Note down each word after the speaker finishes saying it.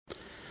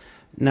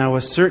Now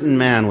a certain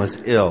man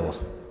was ill,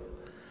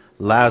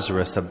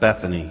 Lazarus of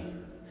Bethany,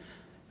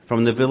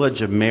 from the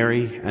village of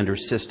Mary and her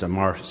sister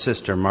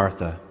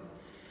Martha.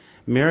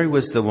 Mary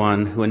was the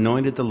one who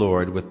anointed the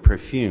Lord with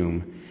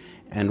perfume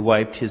and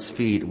wiped his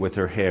feet with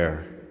her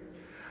hair.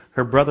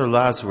 Her brother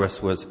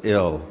Lazarus was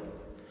ill.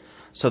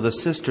 So the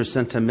sister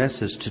sent a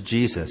message to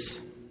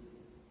Jesus.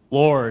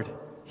 "Lord,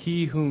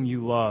 he whom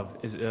you love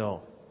is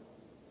ill."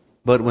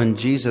 But when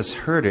Jesus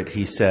heard it,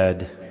 he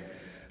said,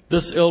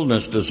 "This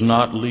illness does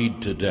not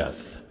lead to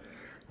death.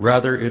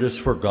 Rather, it is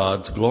for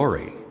God's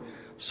glory,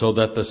 so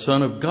that the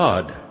Son of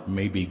God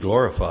may be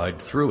glorified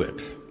through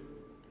it."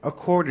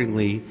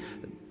 Accordingly,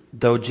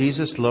 though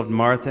Jesus loved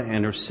Martha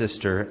and her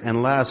sister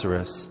and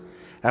Lazarus,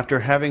 after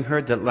having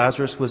heard that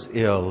Lazarus was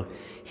ill,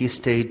 he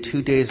stayed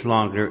 2 days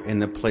longer in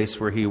the place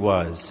where he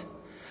was.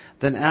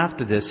 Then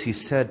after this he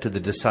said to the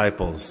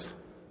disciples,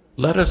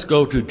 "Let us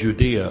go to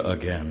Judea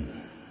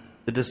again."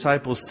 The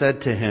disciples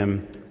said to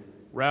him,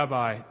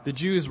 "Rabbi, the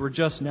Jews were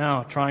just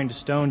now trying to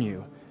stone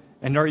you,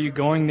 and are you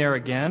going there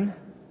again?"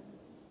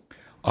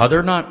 Are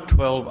there not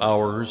 12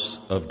 hours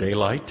of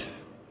daylight?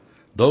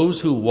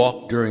 Those who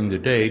walk during the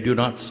day do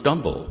not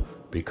stumble,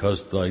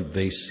 because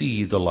they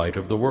see the light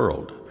of the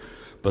world.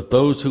 But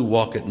those who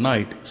walk at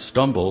night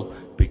stumble,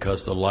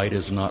 because the light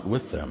is not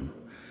with them.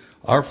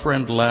 Our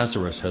friend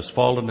Lazarus has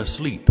fallen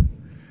asleep,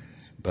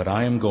 but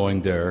I am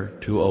going there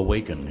to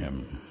awaken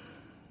him."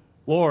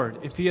 "Lord,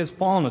 if he has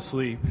fallen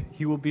asleep,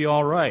 he will be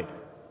all right."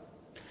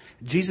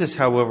 Jesus,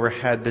 however,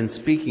 had been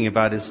speaking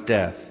about his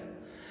death,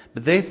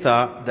 but they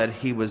thought that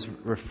he was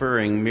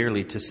referring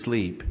merely to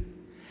sleep.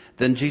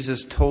 Then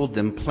Jesus told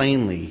them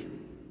plainly,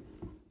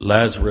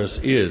 "Lazarus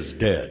is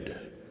dead.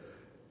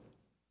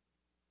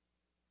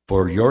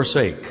 For your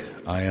sake,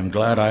 I am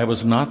glad I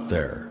was not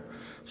there,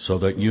 so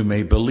that you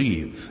may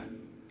believe.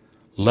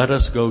 Let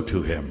us go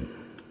to him."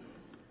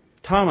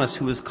 Thomas,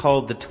 who was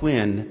called the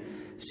twin,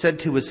 said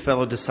to his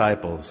fellow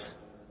disciples,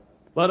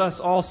 "Let us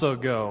also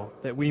go,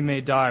 that we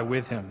may die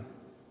with him."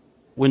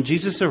 When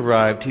Jesus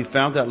arrived, he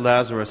found that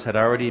Lazarus had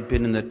already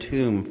been in the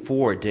tomb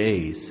 4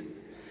 days.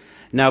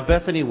 Now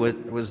Bethany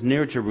was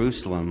near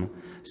Jerusalem,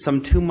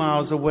 some 2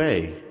 miles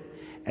away,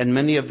 and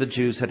many of the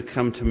Jews had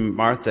come to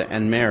Martha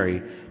and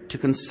Mary to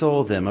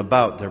console them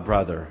about their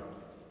brother.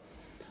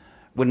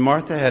 When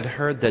Martha had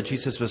heard that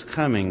Jesus was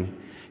coming,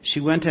 she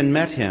went and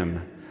met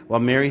him, while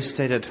Mary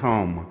stayed at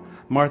home.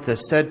 Martha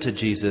said to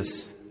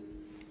Jesus,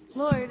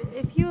 "Lord,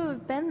 if you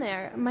had been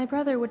there, my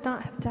brother would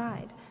not have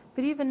died.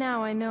 But even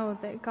now I know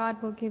that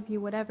God will give you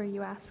whatever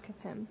you ask of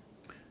him."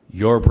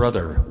 Your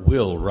brother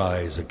will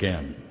rise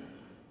again.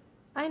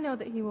 "I know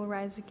that he will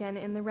rise again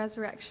in the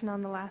resurrection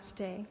on the last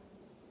day."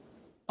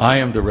 I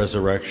am the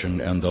resurrection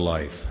and the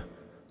life.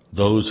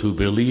 Those who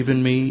believe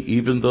in me,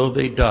 even though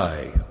they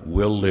die,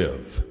 will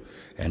live.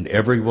 And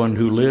everyone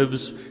who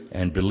lives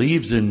and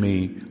believes in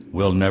me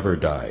will never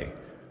die.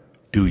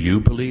 Do you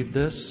believe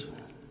this?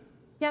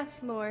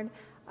 "Yes, Lord,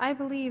 I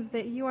believe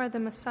that you are the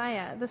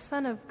Messiah, the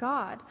Son of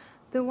God,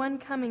 the one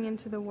coming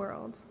into the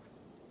world."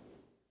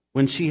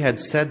 When she had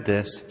said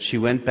this, she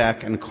went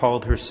back and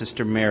called her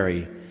sister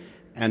Mary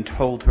and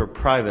told her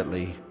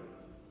privately,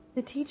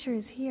 "The teacher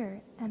is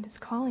here and is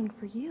calling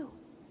for you."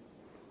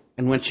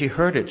 And when she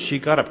heard it, she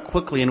got up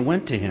quickly and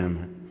went to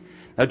him.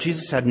 Now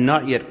Jesus had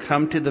not yet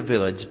come to the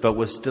village, but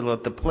was still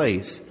at the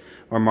place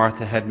where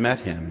Martha had met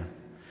him.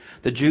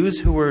 The Jews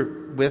who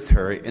were with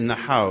her in the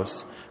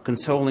house,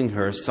 consoling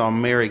her, saw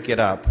Mary get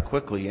up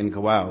quickly and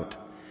go out.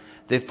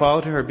 They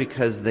followed her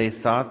because they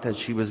thought that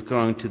she was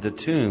going to the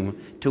tomb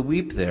to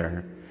weep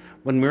there.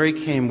 When Mary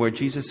came where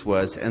Jesus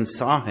was and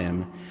saw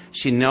him,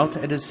 she knelt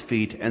at his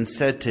feet and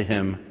said to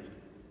him,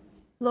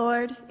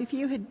 "Lord, if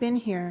you had been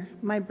here,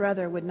 my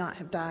brother would not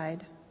have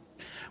died."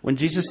 When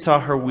Jesus saw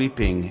her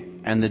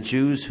weeping, and the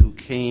Jews who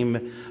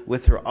came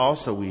with her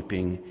also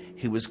weeping,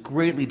 he was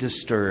greatly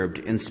disturbed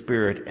in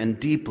spirit and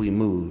deeply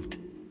moved.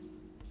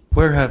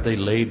 Where have they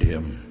laid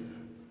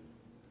him?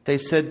 They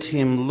said to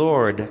him,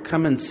 "Lord,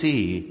 come and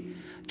see."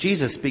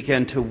 Jesus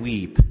began to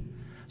weep.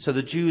 So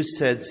the Jews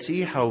said,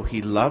 "See how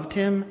he loved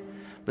him?"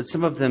 But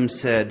some of them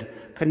said,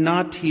 "Could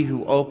not he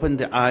who opened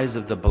the eyes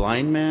of the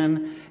blind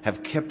man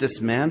have kept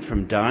this man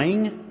from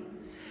dying?"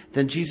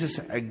 Then Jesus,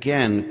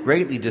 again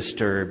greatly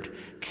disturbed,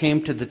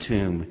 came to the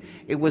tomb.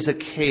 It was a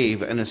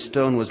cave, and a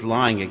stone was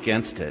lying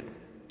against it.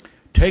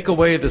 "Take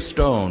away the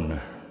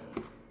stone."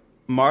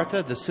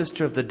 Martha, the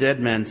sister of the dead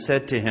man,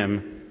 said to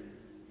him,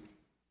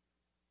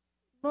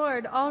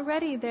 "Lord,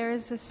 already there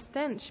is a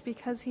stench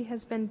because he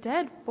has been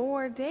dead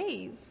 4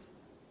 days."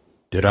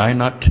 Did I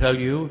not tell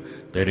you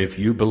that if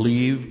you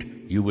believed,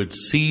 you would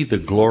see the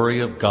glory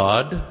of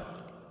God?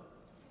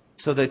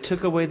 So they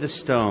took away the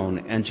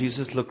stone, and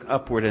Jesus looked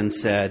upward and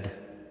said,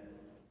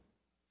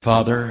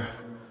 Father,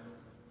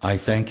 I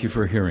thank you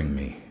for hearing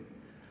me.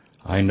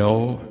 I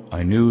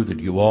knew that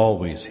you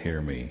always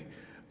hear me,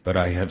 but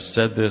I have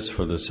said this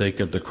for the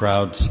sake of the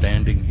crowd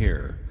standing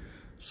here,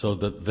 so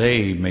that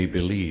they may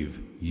believe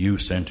you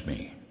sent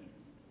me.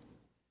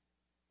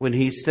 When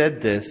he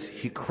said this,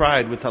 he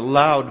cried with a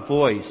loud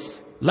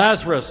voice,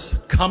 Lazarus,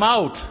 come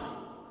out!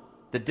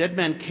 The dead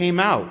man came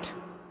out,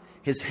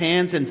 his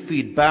hands and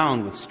feet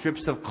bound with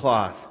strips of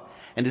cloth,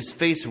 and his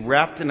face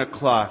wrapped in a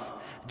cloth.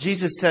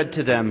 Jesus said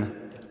to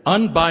them,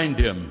 "Unbind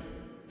him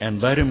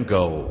and let him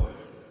go."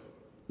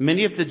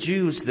 Many of the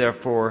Jews,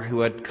 therefore,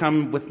 who had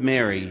come with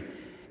Mary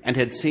and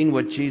had seen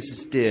what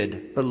Jesus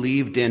did,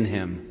 believed in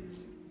him.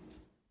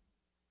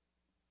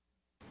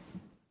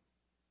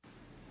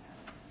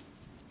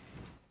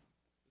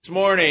 This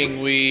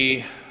morning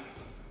we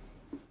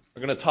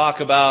are going to talk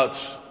about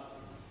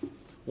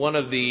one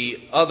of the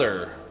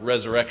other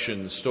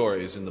resurrection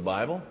stories in the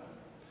Bible.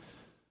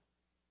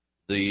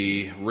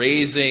 The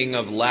raising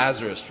of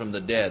Lazarus from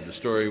the dead, the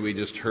story we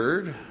just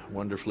heard,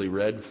 wonderfully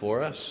read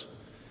for us.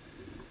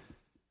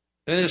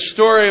 In this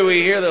story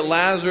we hear that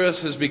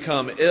Lazarus has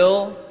become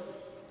ill,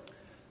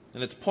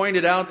 and it's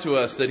pointed out to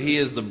us that he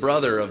is the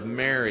brother of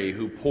Mary,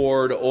 who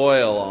poured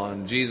oil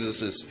on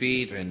Jesus'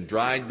 feet and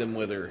dried them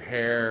with her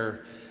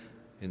hair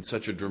in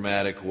such a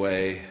dramatic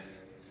way.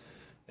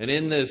 And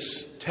in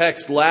this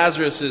text,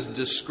 Lazarus is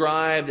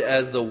described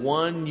as the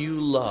one you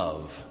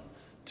love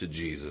to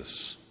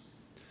Jesus.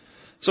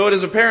 So it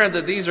is apparent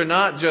that these are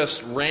not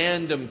just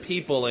random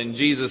people in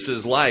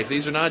Jesus' life.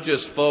 These are not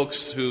just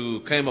folks who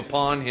came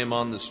upon him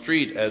on the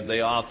street, as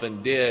they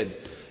often did,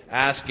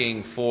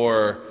 asking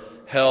for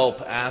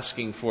help,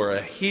 asking for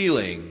a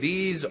healing.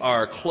 These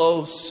are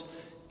close,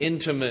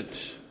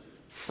 intimate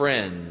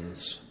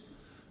friends,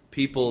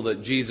 people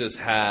that Jesus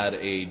had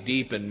a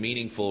deep and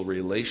meaningful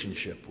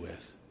relationship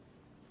with.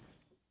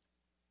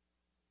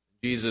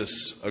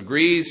 Jesus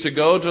agrees to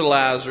go to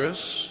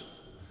Lazarus,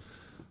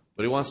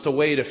 but he wants to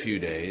wait a few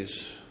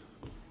days.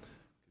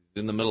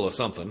 He's in the middle of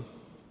something.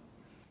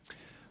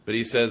 But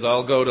he says,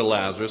 I'll go to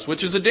Lazarus,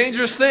 which is a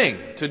dangerous thing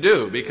to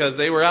do because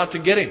they were out to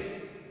get him.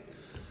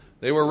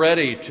 They were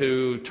ready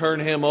to turn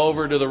him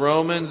over to the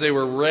Romans. They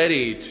were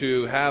ready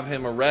to have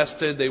him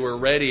arrested. They were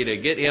ready to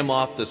get him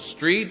off the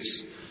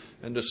streets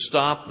and to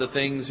stop the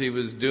things he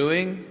was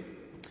doing.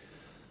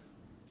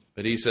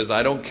 But he says,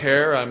 I don't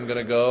care. I'm going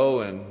to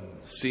go and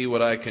see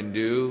what I can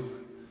do.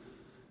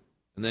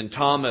 And then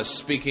Thomas,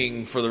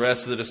 speaking for the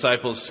rest of the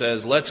disciples,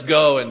 says, let's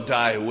go and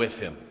die with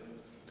him.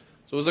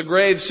 So it was a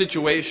grave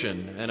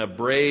situation and a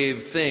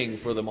brave thing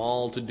for them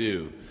all to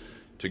do,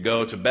 to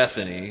go to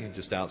Bethany,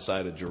 just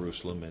outside of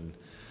Jerusalem, and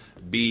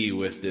be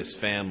with this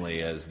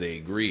family as they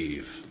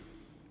grieve.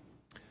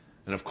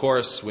 And of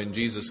course, when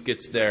Jesus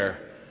gets there,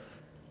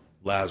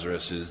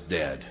 Lazarus is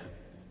dead.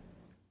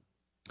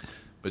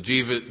 But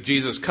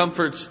Jesus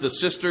comforts the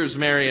sisters,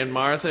 Mary and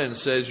Martha, and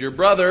says, your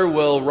brother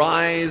will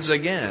rise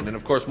again. And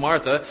of course,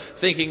 Martha,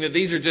 thinking that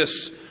these are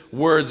just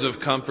words of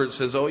comfort,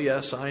 says, oh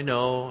yes, I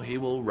know, he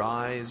will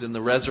rise in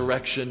the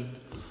resurrection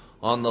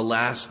on the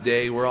last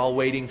day. We're all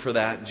waiting for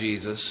that,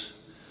 Jesus.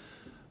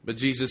 But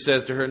Jesus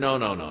says to her,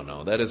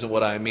 no, that isn't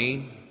what I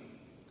mean.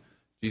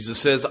 Jesus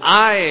says,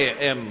 I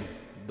am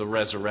the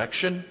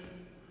resurrection.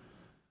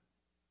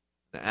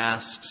 And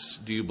asks,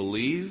 do you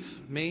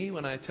believe me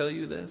when I tell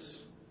you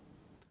this?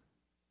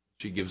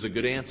 She gives a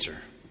good answer.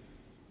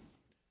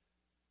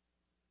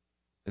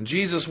 And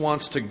Jesus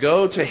wants to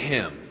go to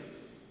him.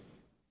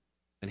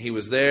 And he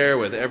was there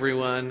with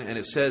everyone, and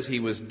it says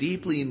he was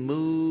deeply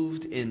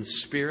moved in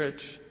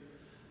spirit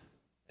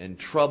and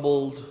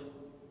troubled.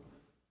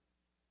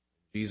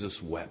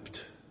 Jesus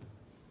wept.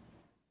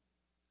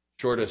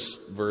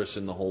 Shortest verse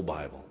in the whole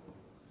Bible.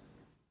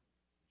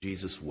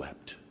 Jesus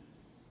wept.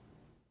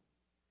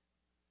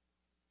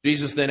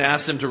 Jesus then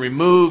asked them to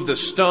remove the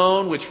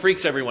stone, which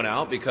freaks everyone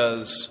out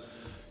because,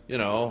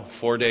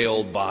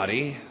 4-day-old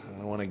body. I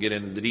don't want to get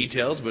into the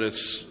details, but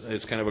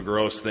it's kind of a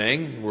gross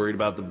thing. Worried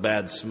about the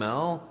bad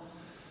smell.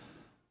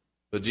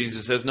 But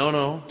Jesus says,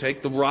 no,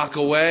 take the rock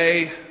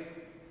away.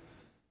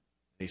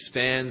 He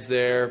stands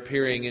there,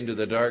 peering into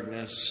the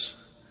darkness,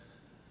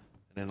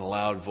 and in a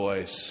loud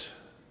voice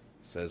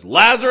says,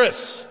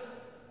 Lazarus,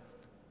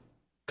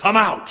 come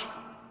out.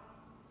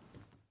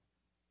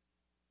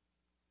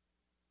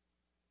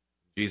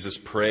 Jesus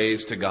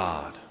prays to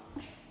God.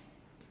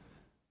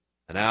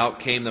 And out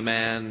came the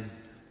man,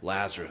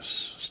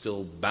 Lazarus,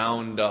 still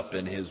bound up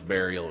in his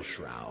burial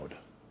shroud.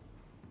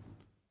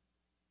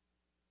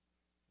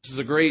 This is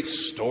a great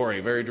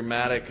story, very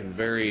dramatic and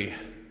very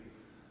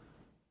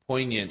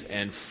poignant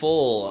and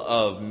full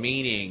of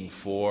meaning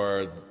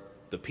for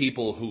the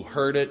people who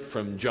heard it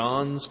from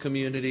John's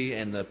community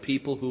and the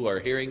people who are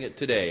hearing it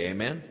today.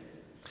 Amen?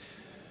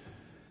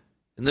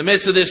 In the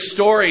midst of this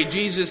story,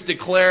 Jesus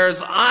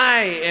declares,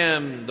 I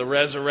am the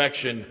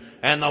resurrection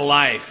and the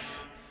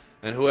life,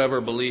 and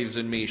whoever believes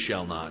in me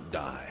shall not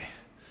die.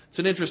 It's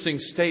an interesting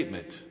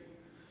statement.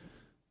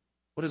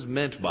 What is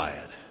meant by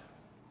it?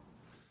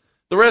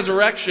 The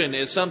resurrection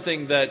is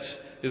something that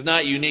is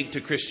not unique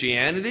to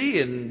Christianity.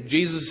 In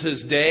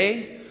Jesus'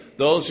 day,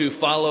 those who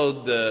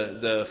followed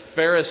the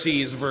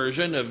Pharisees'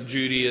 version of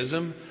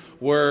Judaism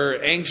were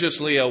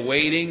anxiously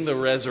awaiting the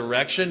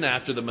resurrection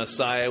after the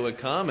Messiah would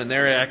come, and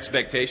their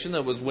expectation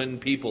that was when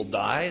people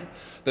died,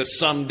 that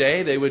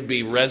someday they would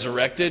be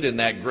resurrected in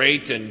that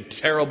great and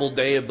terrible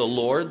day of the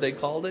Lord, they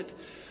called it,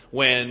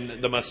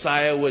 when the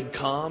Messiah would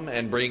come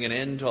and bring an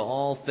end to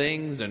all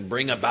things and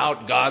bring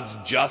about God's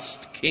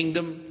just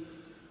kingdom,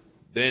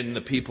 then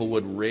the people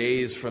would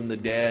raise from the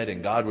dead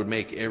and God would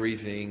make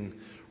everything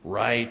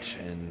right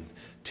and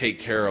take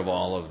care of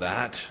all of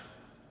that.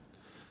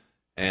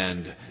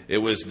 And it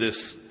was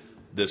this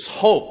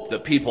hope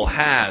that people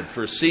had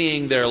for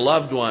seeing their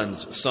loved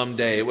ones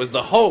someday. It was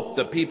the hope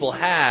that people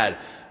had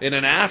in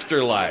an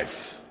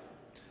afterlife.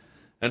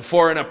 And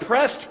for an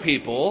oppressed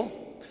people,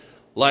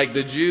 like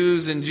the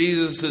Jews in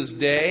Jesus'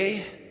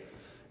 day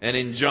and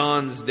in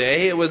John's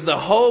day, it was the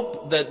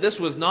hope that this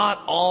was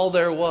not all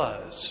there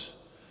was.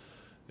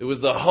 It was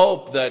the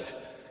hope that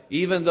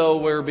even though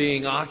we're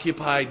being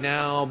occupied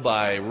now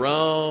by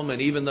Rome,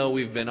 and even though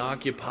we've been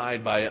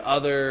occupied by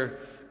other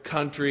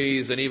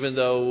countries, and even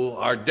though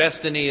our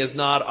destiny is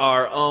not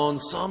our own,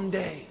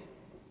 someday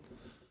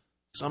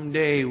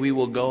we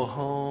will go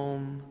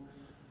home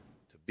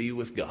to be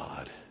with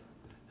God,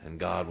 and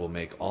God will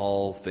make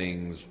all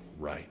things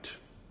right.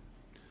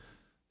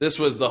 This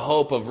was the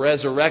hope of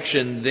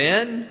resurrection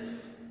then,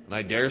 and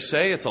I dare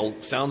say it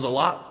sounds a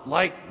lot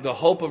like the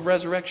hope of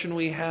resurrection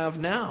we have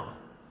now.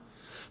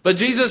 But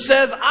Jesus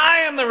says,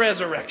 I am the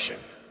resurrection.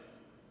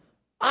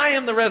 I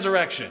am the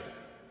resurrection.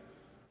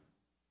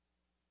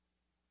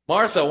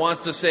 Martha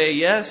wants to say,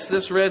 yes,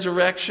 this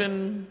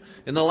resurrection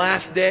in the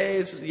last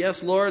days,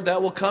 yes, Lord,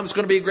 that will come. It's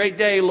going to be a great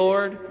day,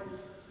 Lord.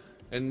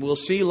 And we'll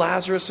see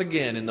Lazarus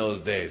again in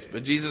those days.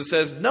 But Jesus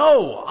says,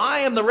 no, I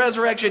am the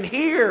resurrection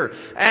here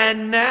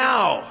and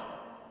now.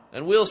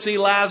 And we'll see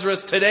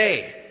Lazarus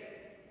today,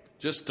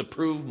 just to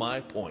prove my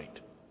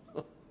point.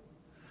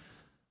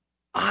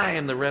 I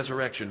am the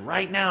resurrection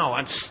right now.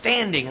 I'm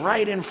standing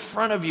right in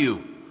front of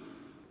you.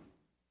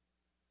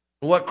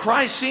 What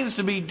Christ seems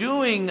to be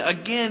doing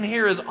again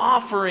here is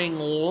offering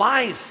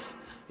life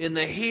in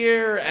the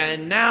here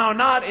and now,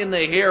 not in the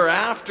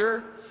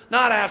hereafter,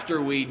 not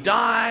after we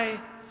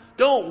die.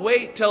 Don't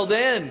wait till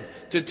then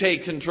to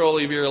take control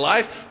of your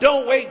life.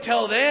 Don't wait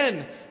till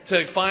then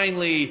to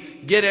finally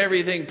get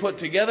everything put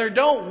together.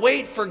 Don't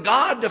wait for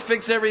God to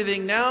fix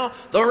everything now.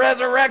 The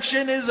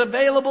resurrection is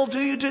available to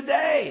you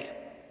today.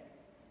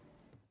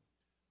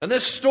 And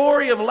this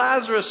story of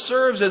Lazarus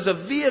serves as a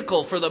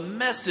vehicle for the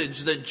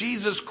message that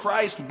Jesus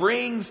Christ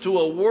brings to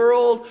a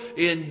world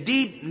in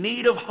deep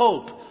need of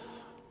hope.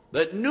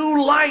 That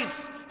new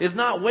life is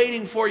not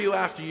waiting for you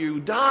after you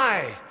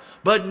die,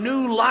 but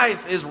new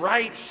life is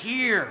right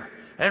here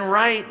and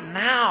right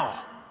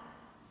now.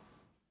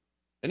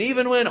 And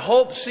even when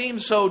hope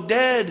seems so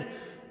dead,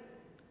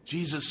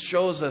 Jesus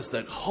shows us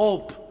that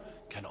hope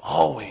can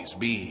always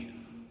be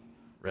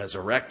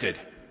resurrected.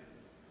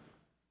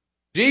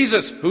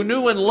 Jesus, who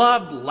knew and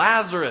loved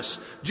Lazarus.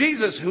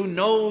 Jesus, who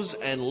knows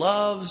and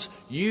loves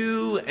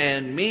you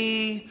and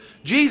me.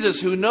 Jesus,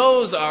 who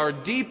knows our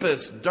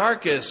deepest,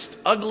 darkest,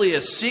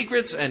 ugliest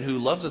secrets and who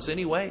loves us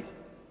anyway.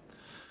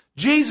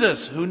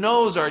 Jesus, who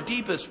knows our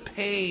deepest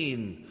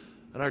pain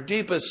and our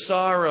deepest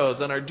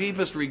sorrows and our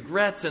deepest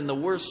regrets and the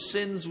worst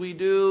sins we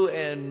do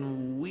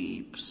and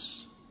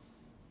weeps.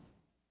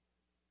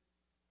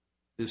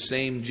 This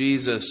same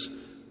Jesus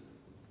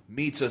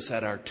meets us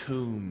at our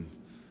tomb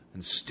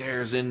and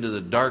stares into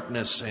the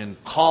darkness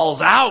and calls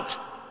out,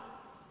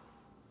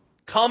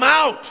 "Come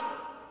out!"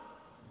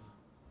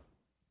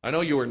 I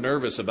know you were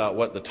nervous about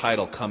what the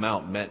title "Come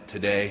Out" meant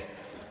today.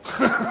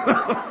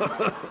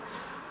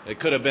 It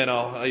could have been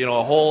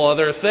a whole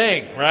other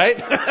thing,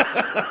 right?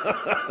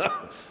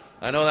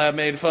 I know that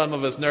made some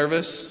of us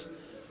nervous.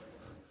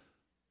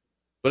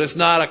 But it's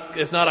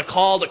not a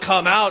call to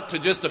come out to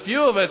just a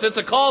few of us. It's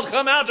a call to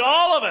come out to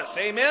all of us.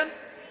 Amen?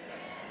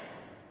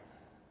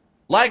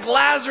 Like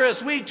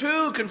Lazarus, we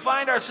too can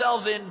find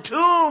ourselves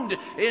entombed,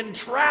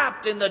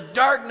 entrapped in the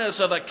darkness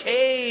of a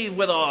cave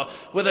with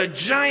a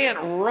giant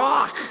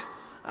rock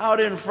out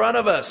in front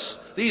of us.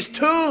 These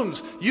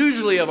tombs,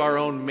 usually of our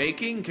own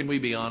making, can we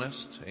be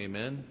honest?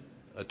 Amen.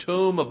 A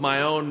tomb of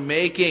my own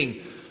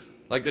making,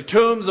 like the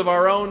tombs of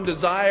our own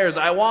desires.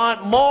 I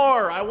want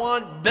more, I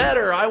want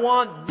better, I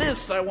want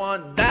this, I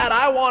want that,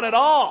 I want it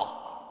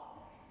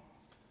all.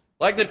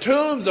 Like the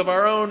tombs of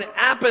our own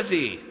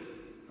apathy.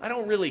 I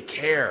don't really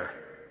care.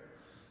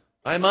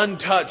 I'm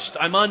untouched,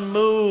 I'm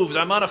unmoved,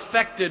 I'm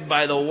unaffected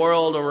by the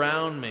world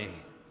around me.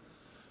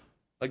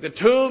 Like the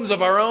tombs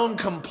of our own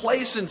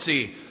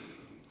complacency.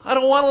 I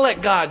don't want to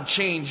let God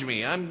change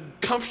me. I'm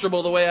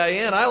comfortable the way I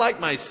am. I like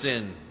my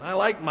sin. I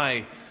like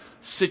my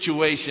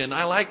situation.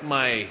 I like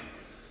my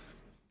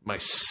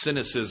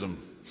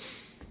cynicism.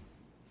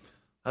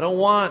 I don't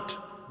want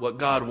what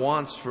God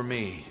wants for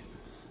me.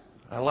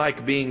 I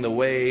like being the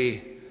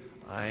way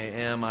I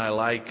am.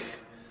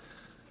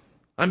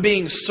 I'm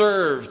being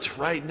served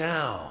right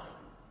now.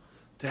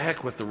 To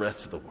heck with the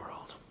rest of the world.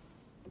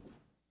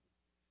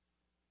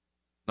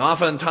 And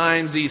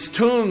oftentimes these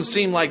tombs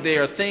seem like they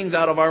are things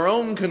out of our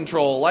own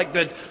control, like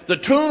the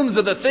tombs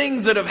of the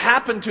things that have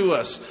happened to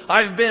us.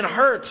 I've been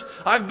hurt.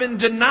 I've been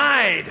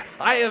denied.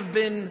 I have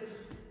been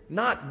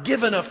not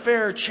given a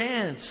fair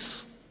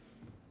chance.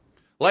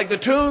 Like the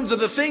tombs of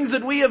the things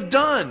that we have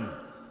done.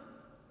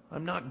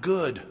 I'm not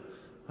good.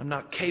 I'm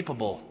not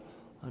capable.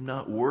 I'm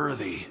not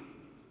worthy.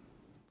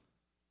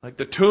 Like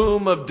the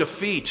tomb of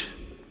defeat,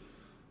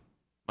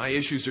 my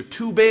issues are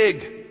too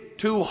big,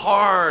 too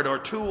hard, or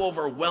too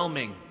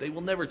overwhelming. They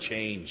will never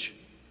change.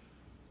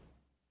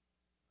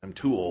 I'm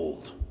too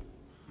old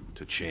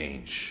to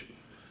change.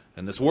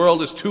 And this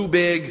world is too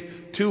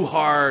big, too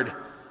hard,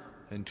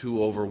 and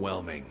too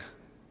overwhelming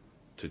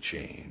to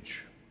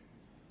change.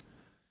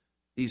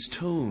 These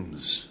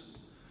tombs,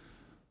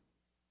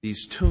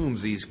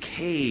 these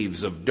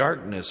caves of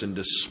darkness and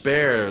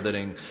despair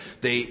that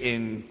they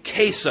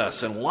encase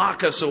us and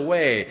lock us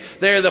away.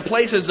 They're the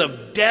places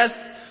of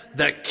death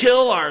that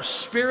kill our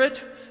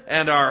spirit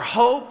and our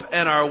hope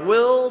and our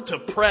will to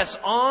press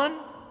on.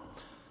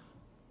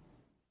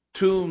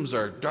 Tombs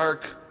are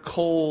dark,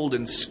 cold,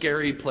 and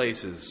scary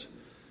places.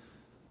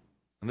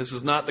 And this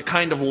is not the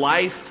kind of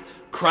life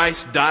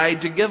Christ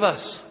died to give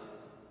us.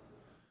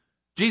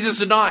 Jesus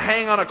did not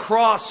hang on a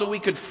cross so we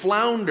could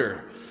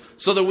flounder,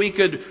 so that we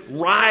could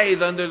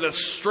writhe under the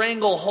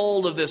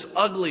stranglehold of this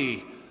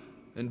ugly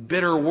and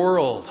bitter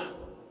world.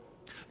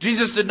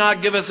 Jesus did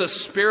not give us a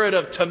spirit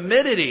of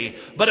timidity,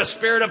 but a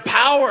spirit of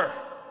power.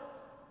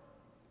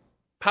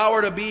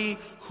 Power to be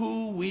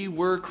who we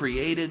were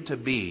created to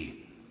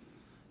be.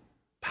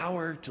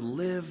 Power to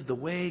live the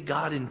way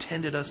God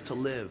intended us to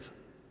live.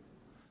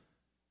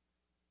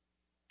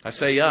 I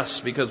say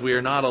us because we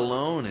are not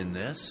alone in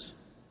this.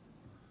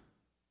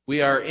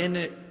 We are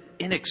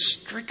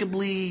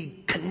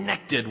inextricably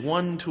connected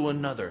one to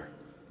another.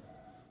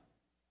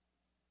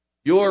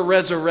 Your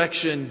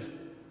resurrection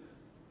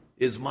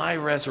is my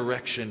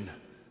resurrection,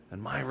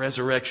 and my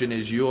resurrection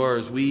is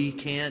yours. We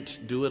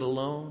can't do it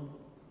alone.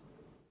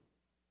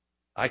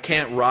 I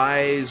can't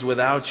rise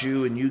without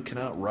you, and you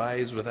cannot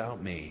rise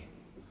without me.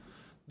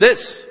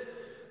 This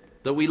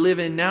that we live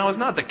in now is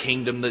not the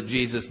kingdom that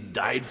Jesus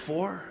died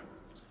for.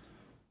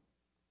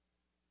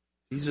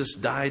 Jesus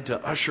died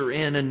to usher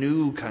in a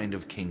new kind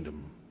of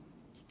kingdom.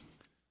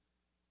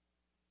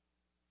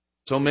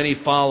 So many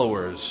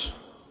followers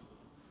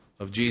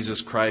of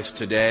Jesus Christ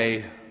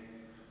today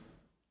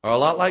are a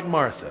lot like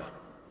Martha.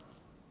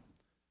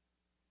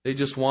 They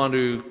just want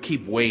to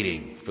keep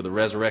waiting for the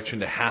resurrection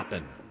to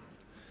happen,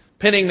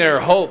 pinning their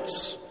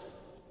hopes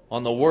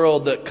on the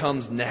world that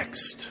comes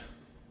next,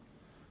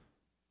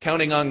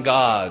 counting on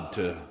God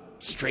to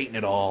straighten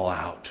it all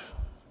out.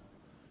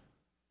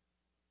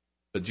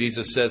 But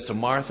Jesus says to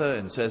Martha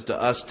and says to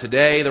us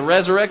today, the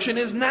resurrection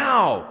is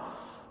now.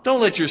 Don't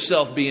let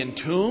yourself be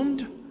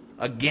entombed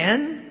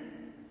again.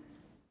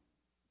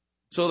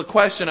 So the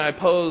question I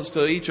pose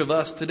to each of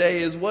us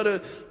today is, what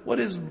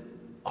is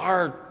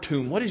our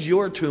tomb? What is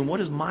your tomb? What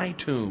is my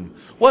tomb?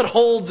 What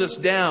holds us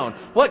down?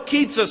 What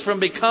keeps us from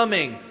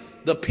becoming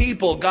the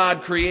people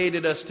God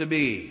created us to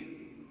be?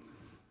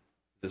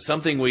 Is it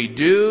something we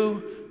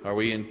do? Are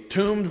we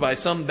entombed by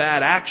some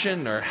bad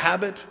action or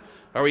habit?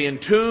 Are we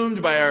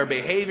entombed by our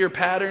behavior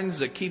patterns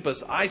that keep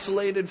us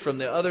isolated from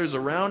the others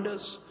around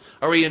us?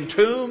 Are we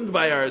entombed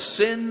by our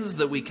sins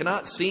that we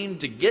cannot seem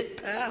to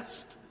get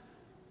past?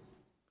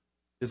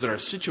 Is it our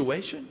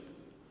situation?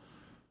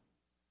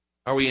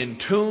 Are we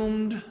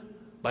entombed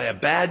by a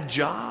bad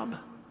job,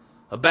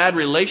 a bad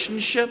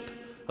relationship,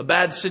 a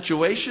bad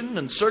situation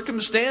and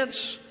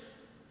circumstance?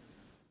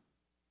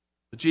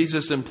 But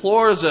Jesus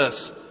implores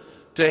us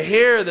to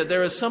hear that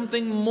there is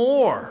something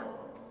more.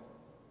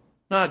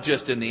 Not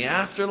just in the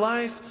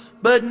afterlife,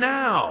 but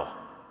now.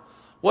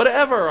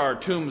 Whatever our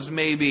tombs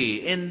may be,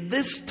 in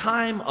this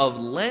time of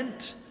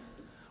Lent,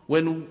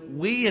 when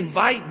we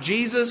invite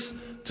Jesus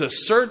to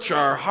search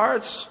our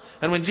hearts,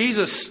 and when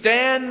Jesus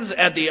stands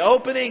at the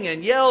opening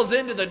and yells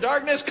into the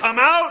darkness, "Come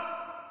out!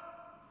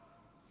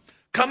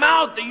 Come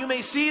out that you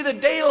may see the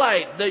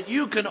daylight that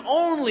you can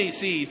only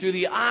see through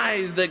the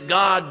eyes that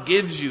God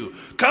gives you.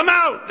 Come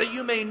out that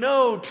you may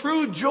know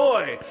true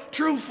joy,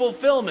 true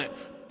fulfillment,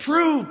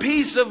 true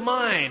peace of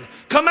mind.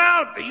 Come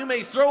out that you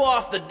may throw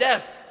off the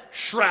death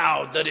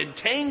shroud that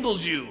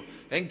entangles you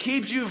and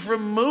keeps you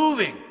from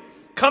moving.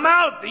 Come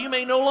out that you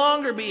may no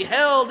longer be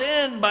held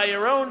in by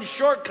your own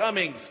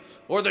shortcomings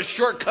or the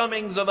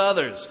shortcomings of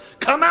others.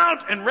 Come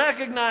out and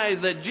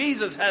recognize that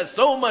Jesus has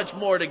so much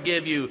more to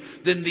give you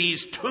than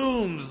these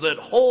tombs that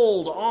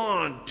hold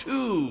on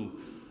too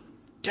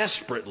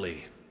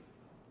desperately.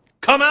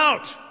 Come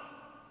out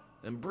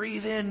and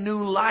breathe in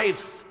new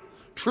life.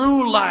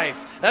 True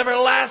life,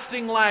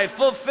 everlasting life,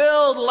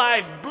 fulfilled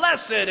life,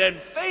 blessed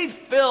and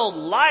faith-filled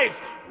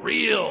life,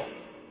 real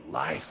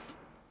life.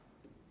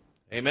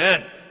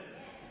 Amen.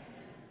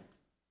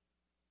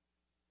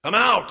 Come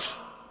out.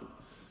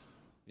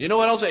 You know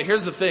what else?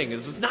 Here's the thing,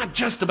 is it's not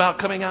just about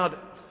coming out.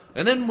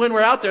 And then when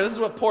we're out there, this is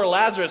what poor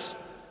Lazarus,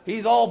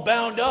 he's all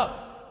bound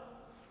up.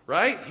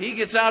 Right? He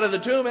gets out of the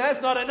tomb, and that's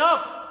not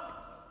enough.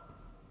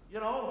 You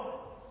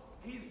know,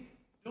 he's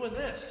doing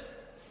this.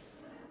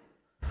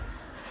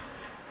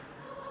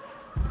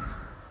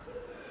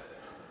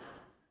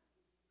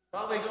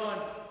 Probably going,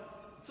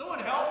 someone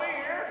help me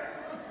here?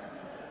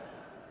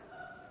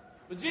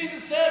 But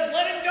Jesus says,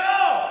 let him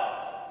go.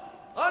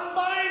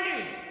 Unbind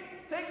him.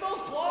 Take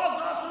those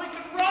claws off so he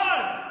can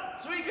run.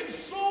 so we can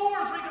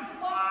soar, so we can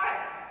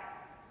fly.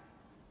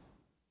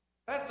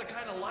 That's the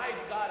kind of life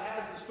God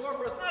has in store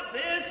for us, not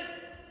this.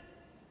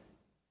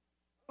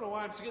 I don't know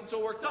why I'm getting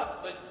so worked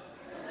up, but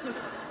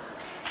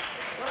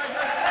what I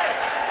gotta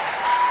say.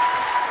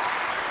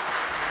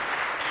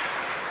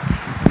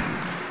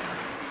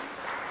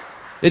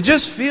 It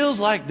just feels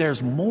like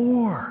there's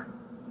more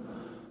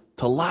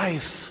to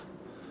life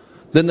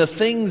than the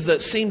things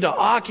that seem to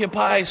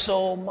occupy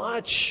so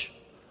much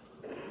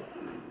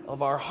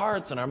of our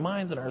hearts and our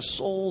minds and our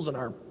souls and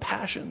our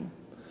passion.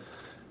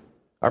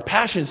 Our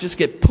passions just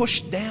get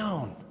pushed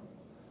down.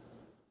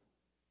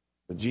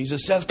 But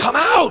Jesus says, come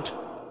out!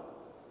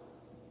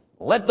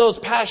 Let those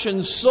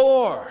passions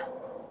soar.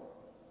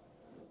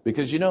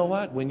 Because you know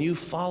what? When you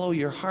follow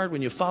your heart,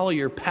 when you follow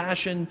your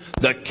passion,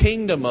 the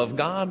kingdom of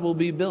God will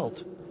be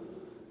built.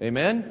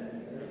 Amen?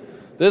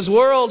 This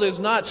world is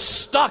not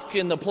stuck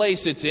in the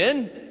place it's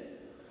in.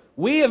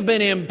 We have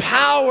been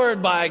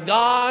empowered by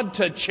God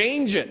to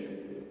change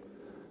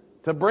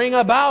it, to bring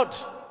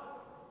about,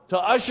 to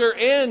usher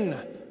in,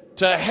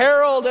 to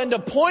herald and to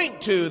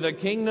point to the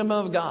kingdom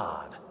of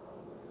God.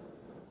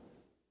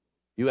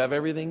 You have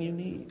everything you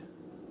need.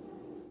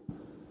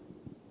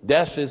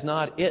 Death is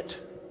not it.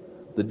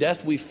 The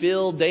death we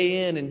feel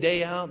day in and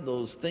day out,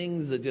 those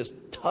things that just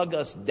tug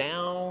us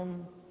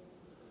down.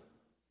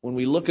 When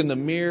we look in the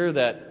mirror,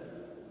 that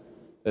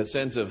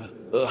sense of,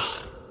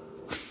 ugh.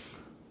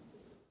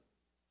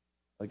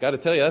 I got to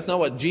tell you, that's not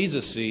what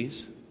Jesus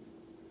sees.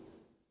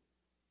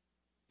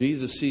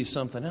 Jesus sees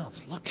something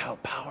else. Look how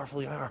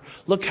powerful you are.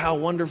 Look how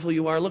wonderful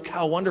you are. Look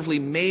how wonderfully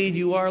made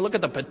you are. Look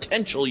at the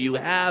potential you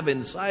have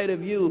inside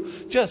of you.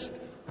 Just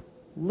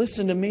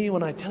listen to me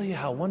when I tell you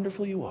how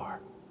wonderful you are.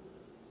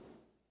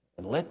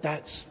 And let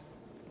that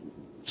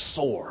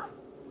soar.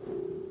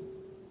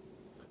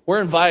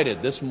 We're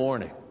invited this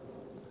morning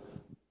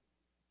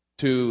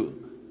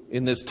to,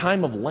 in this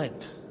time of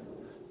Lent,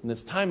 in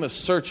this time of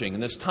searching,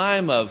 in this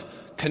time of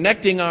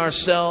connecting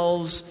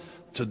ourselves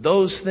to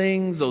those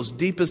things, those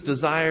deepest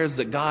desires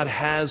that God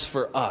has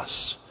for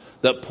us,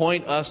 that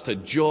point us to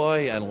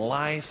joy and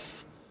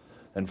life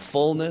and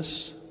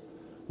fullness.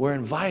 We're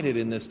invited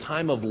in this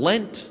time of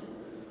Lent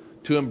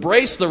to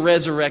embrace the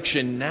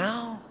resurrection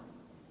now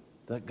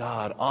that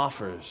God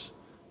offers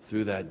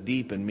through that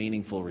deep and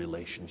meaningful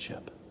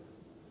relationship.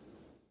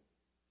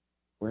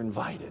 We're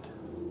invited.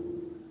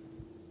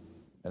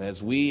 And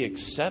as we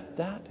accept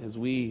that, as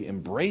we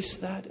embrace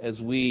that,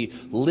 as we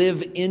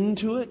live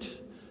into it,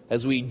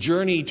 as we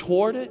journey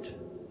toward it,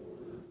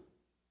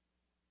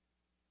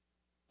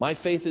 my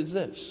faith is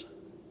this,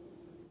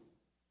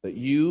 that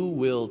you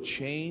will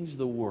change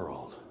the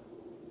world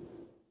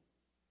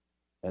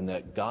and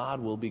that God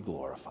will be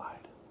glorified.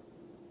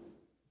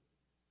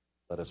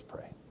 Let us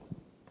pray.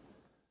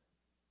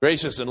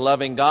 Gracious and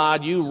loving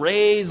God, you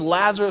raised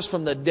Lazarus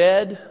from the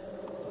dead.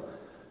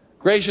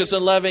 Gracious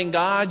and loving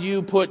God,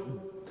 you put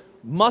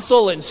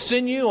muscle and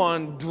sinew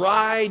on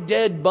dry,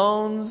 dead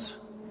bones.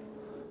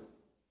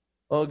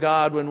 Oh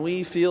God, when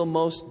we feel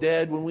most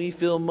dead, when we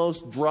feel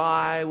most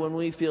dry, when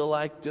we feel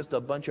like just a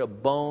bunch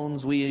of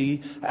bones,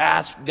 we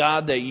ask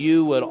God that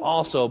you would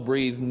also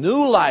breathe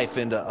new life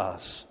into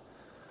us,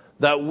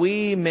 that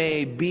we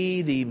may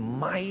be the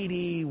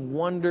mighty,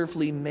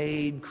 wonderfully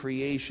made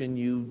creation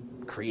you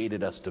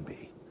created us to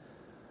be.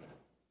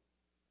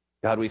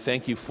 God, we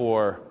thank you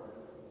for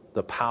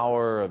the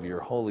power of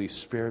your Holy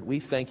Spirit. We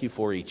thank you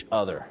for each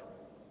other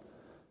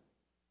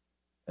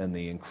and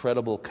the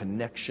incredible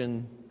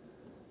connection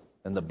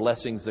and the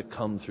blessings that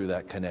come through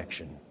that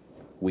connection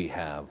we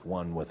have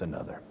one with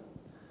another.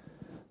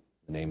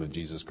 In the name of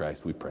Jesus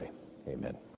Christ we pray. Amen.